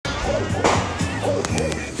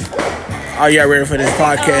Are y'all ready for this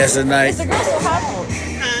podcast tonight? Is the girl so hot?